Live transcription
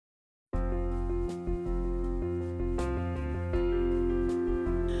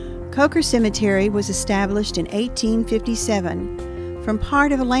Coker Cemetery was established in 1857 from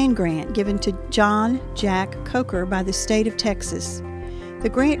part of a land grant given to John Jack Coker by the state of Texas. The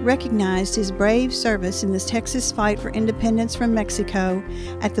grant recognized his brave service in the Texas fight for independence from Mexico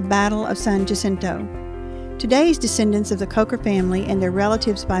at the Battle of San Jacinto. Today's descendants of the Coker family and their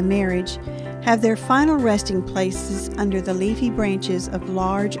relatives by marriage have their final resting places under the leafy branches of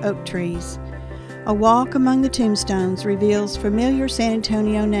large oak trees. A walk among the tombstones reveals familiar San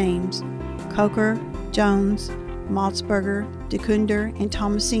Antonio names: Coker, Jones, Maltzberger, DeCunder, and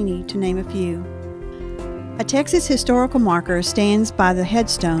Tomasini, to name a few. A Texas historical marker stands by the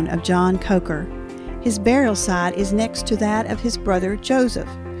headstone of John Coker. His burial site is next to that of his brother Joseph,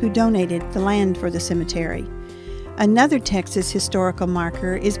 who donated the land for the cemetery. Another Texas historical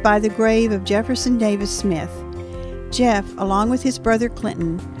marker is by the grave of Jefferson Davis Smith. Jeff, along with his brother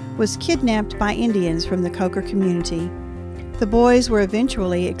Clinton, was kidnapped by Indians from the Coker community. The boys were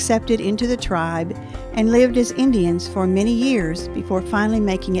eventually accepted into the tribe and lived as Indians for many years before finally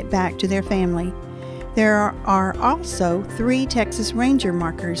making it back to their family. There are also 3 Texas Ranger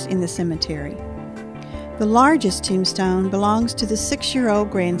markers in the cemetery. The largest tombstone belongs to the 6-year-old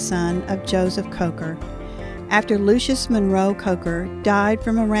grandson of Joseph Coker. After Lucius Monroe Coker died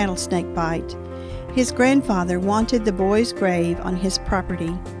from a rattlesnake bite, his grandfather wanted the boy's grave on his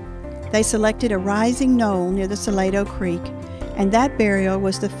property. They selected a rising knoll near the Salado Creek, and that burial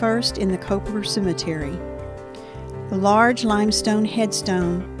was the first in the Coker Cemetery. The large limestone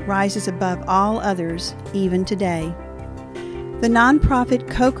headstone rises above all others, even today. The nonprofit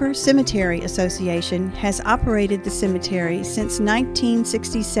Coker Cemetery Association has operated the cemetery since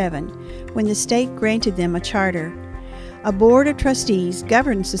 1967, when the state granted them a charter. A board of trustees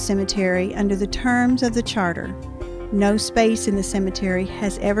governs the cemetery under the terms of the charter. No space in the cemetery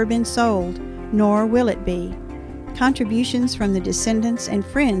has ever been sold, nor will it be. Contributions from the descendants and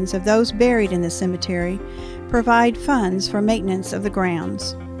friends of those buried in the cemetery provide funds for maintenance of the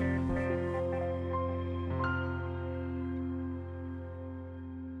grounds.